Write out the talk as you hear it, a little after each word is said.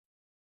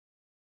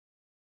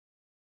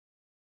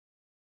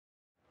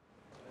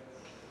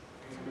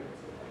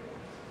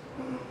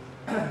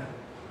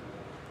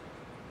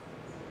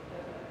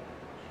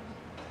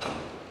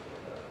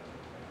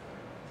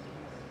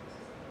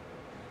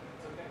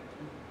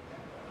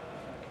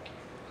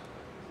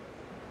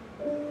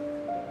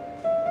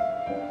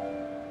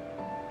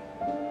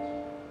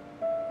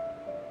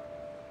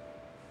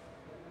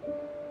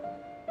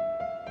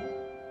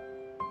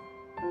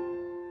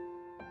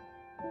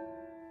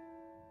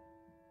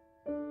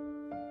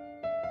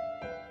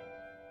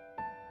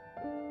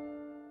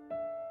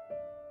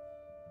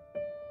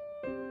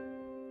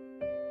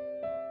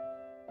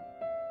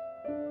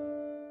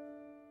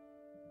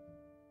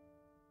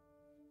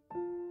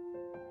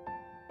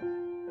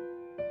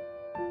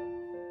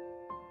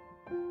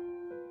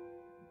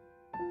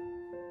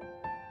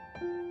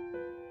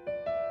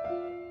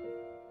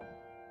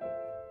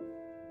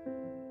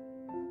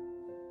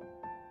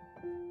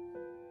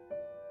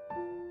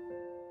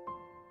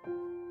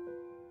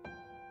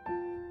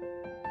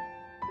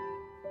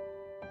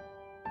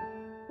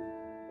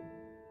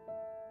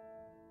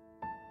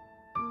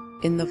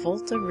In the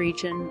Volta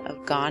region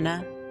of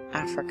Ghana,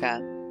 Africa,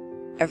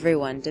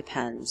 everyone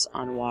depends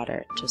on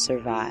water to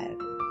survive.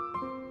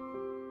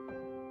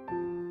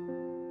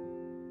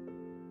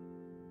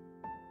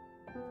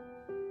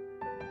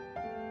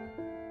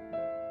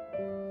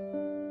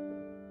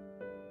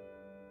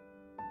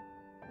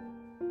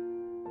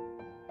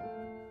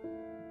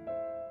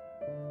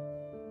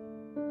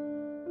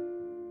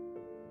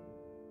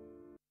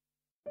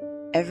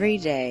 Every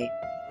day,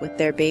 with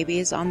their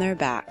babies on their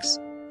backs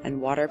and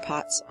water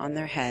pots on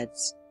their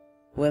heads,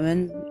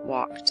 women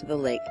walk to the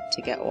lake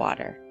to get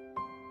water.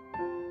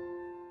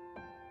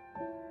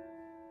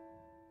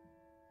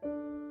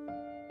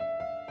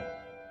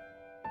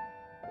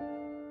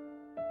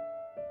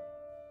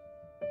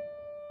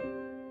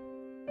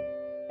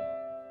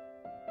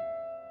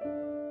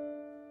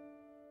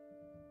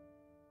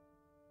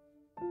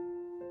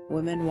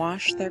 Women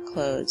wash their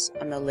clothes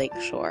on the lake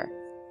shore,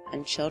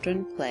 and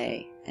children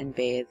play and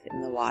bathe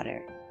in the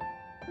water.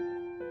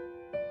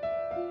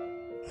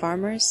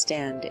 Farmers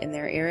stand in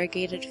their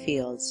irrigated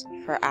fields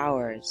for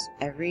hours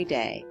every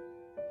day,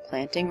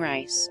 planting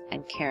rice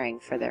and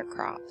caring for their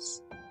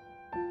crops.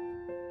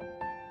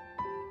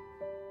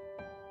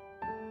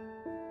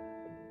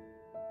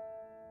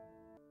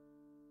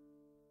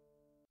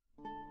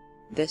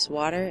 This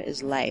water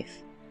is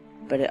life,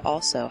 but it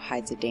also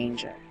hides a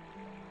danger.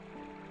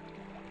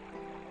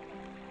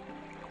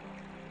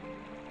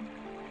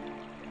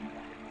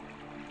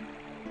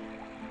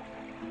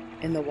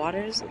 In the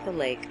waters of the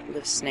lake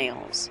live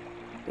snails,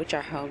 which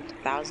are home to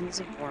thousands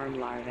of worm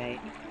larvae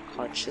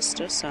called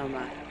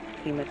Schistosoma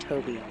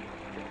hematobium.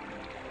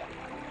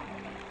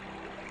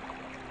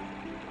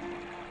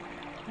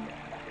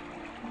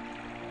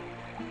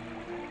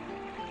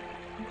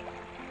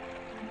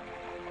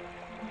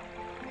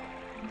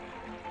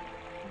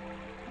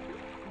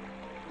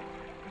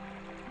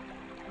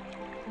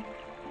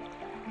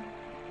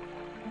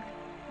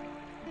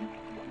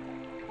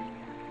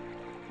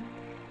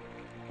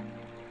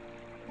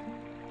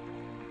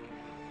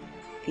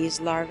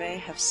 These larvae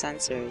have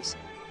sensors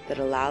that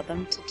allow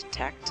them to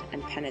detect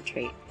and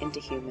penetrate into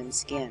human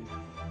skin.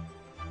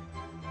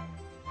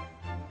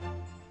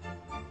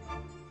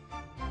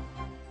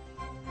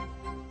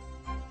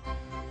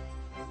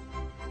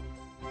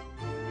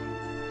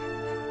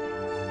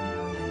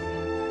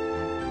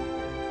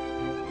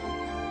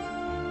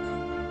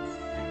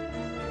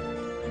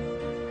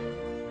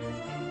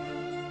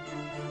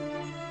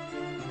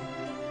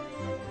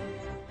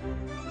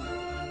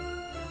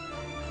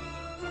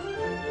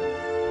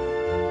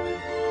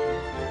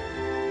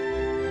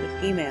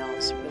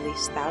 Females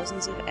release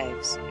thousands of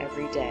eggs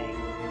every day.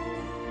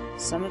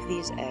 Some of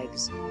these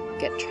eggs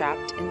get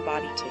trapped in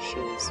body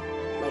tissues,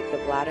 like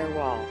the bladder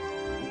wall,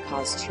 and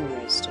cause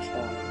tumors to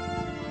form.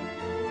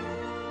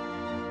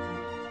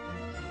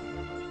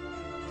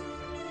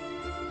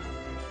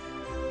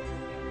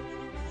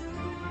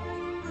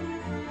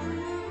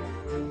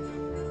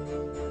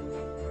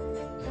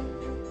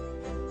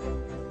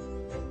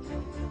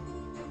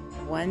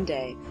 One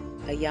day,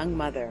 a young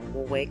mother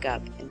will wake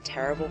up in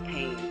terrible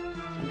pain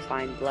and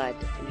find blood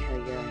in her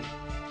urine.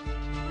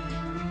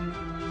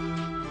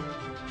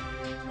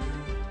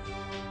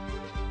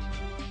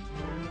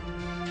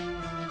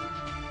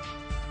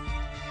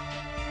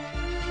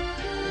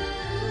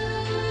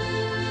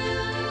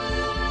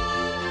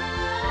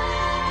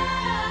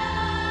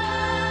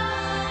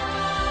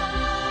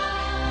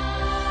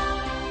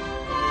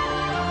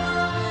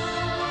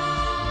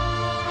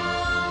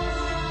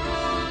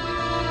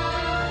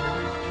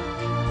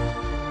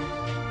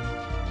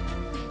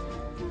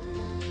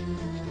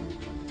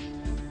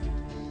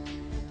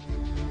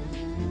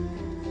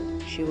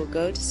 She will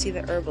go to see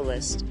the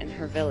herbalist in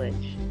her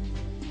village.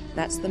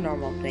 That's the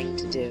normal thing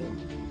to do.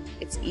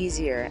 It's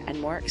easier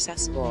and more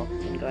accessible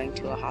than going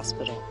to a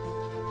hospital.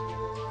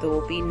 There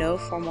will be no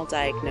formal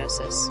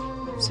diagnosis,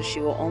 so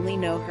she will only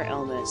know her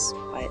illness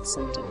by its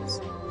symptoms.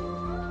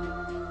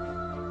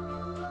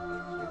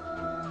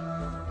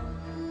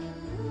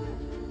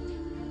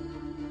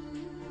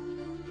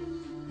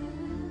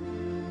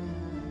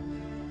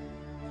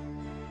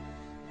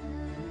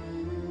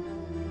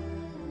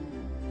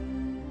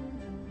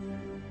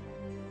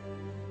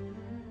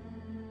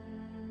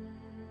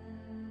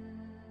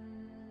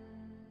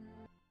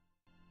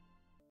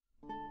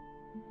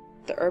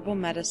 The herbal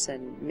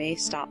medicine may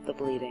stop the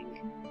bleeding,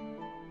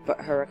 but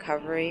her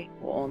recovery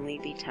will only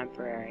be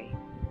temporary.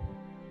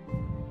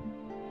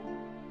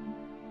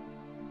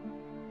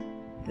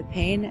 The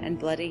pain and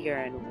bloody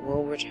urine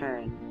will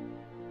return.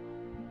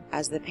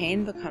 As the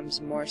pain becomes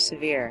more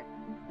severe,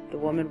 the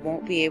woman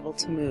won't be able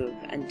to move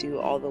and do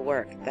all the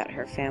work that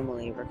her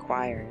family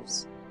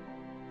requires.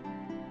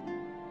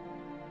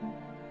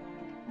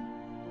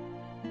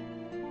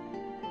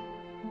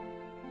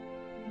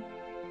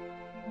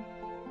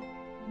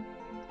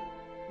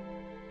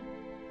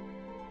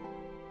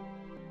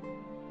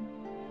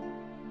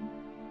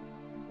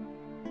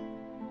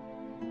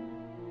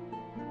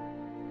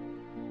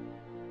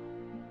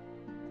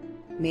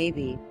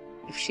 Maybe,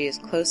 if she is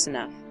close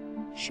enough,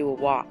 she will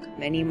walk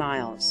many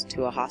miles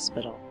to a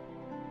hospital.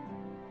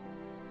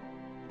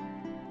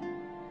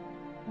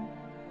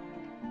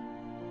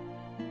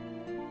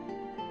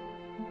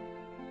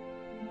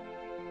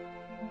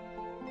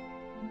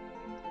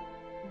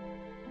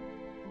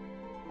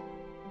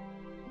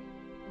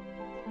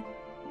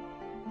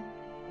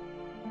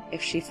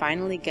 If she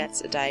finally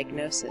gets a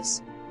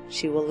diagnosis,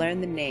 she will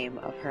learn the name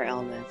of her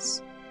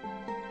illness.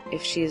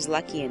 If she is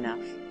lucky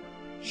enough,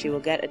 she will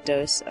get a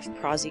dose of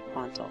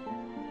praziquantel.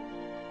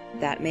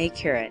 That may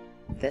cure it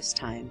this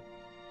time.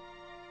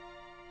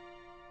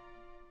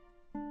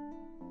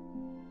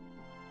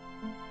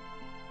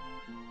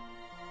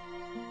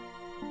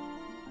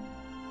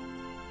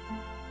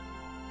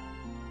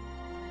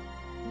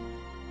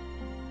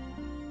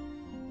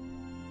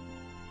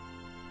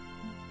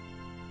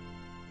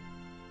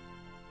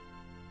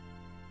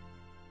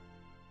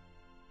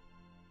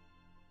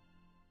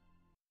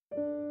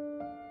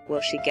 Will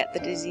she get the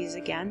disease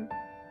again?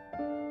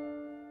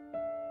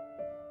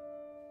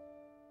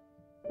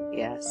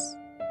 Yes.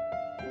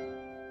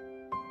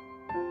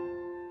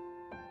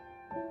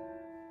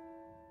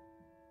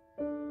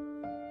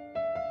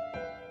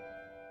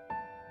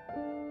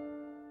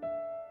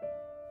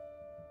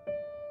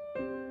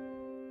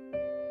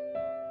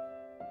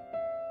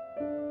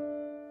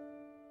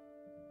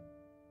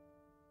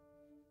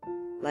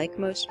 Like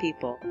most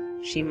people,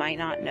 she might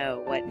not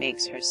know what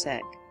makes her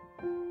sick.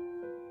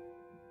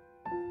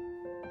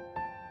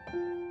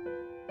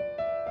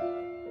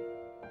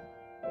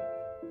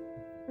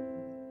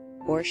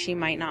 Or she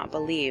might not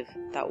believe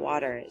that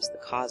water is the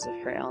cause of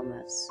her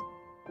illness.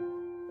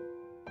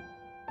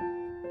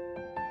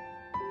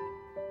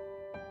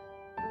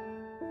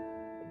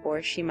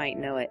 Or she might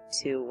know it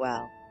too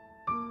well.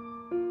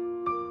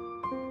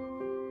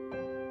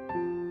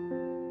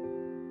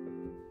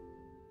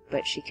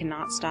 But she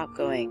cannot stop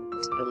going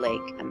to the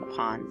lake and the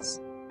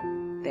ponds.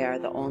 They are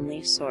the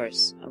only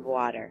source of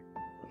water,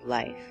 of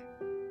life.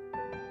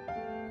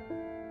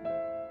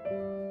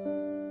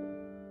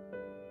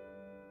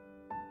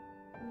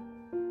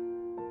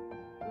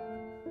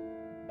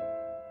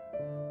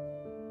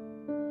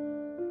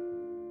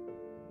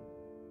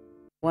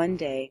 One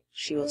day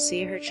she will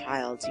see her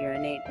child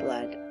urinate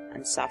blood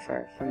and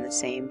suffer from the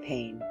same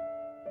pain.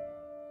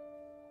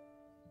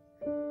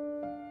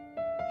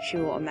 She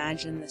will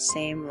imagine the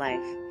same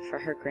life for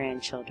her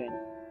grandchildren,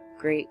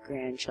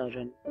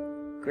 great-grandchildren,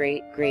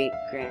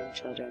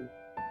 great-great-grandchildren.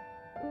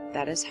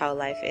 That is how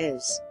life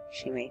is,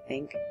 she may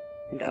think,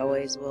 and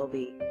always will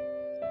be.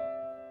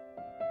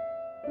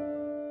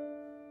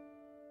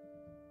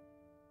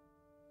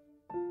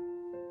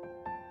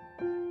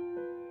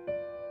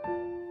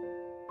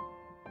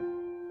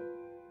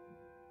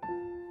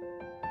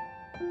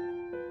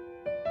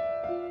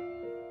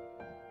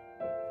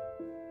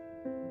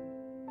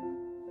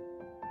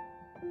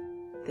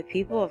 The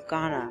people of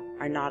Ghana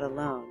are not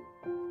alone.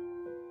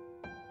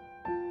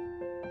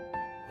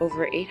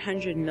 Over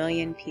 800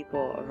 million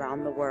people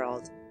around the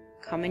world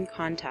come in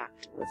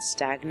contact with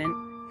stagnant,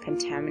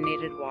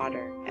 contaminated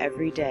water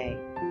every day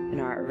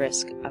and are at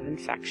risk of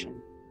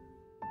infection.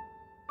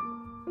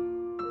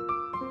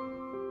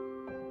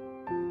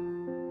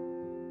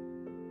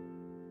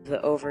 Of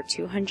the over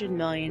 200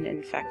 million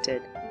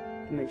infected,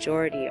 the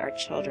majority are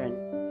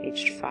children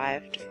aged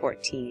 5 to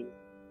 14.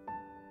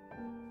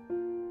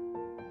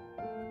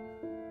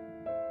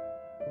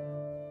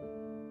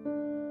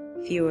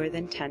 Fewer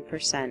than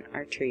 10%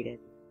 are treated.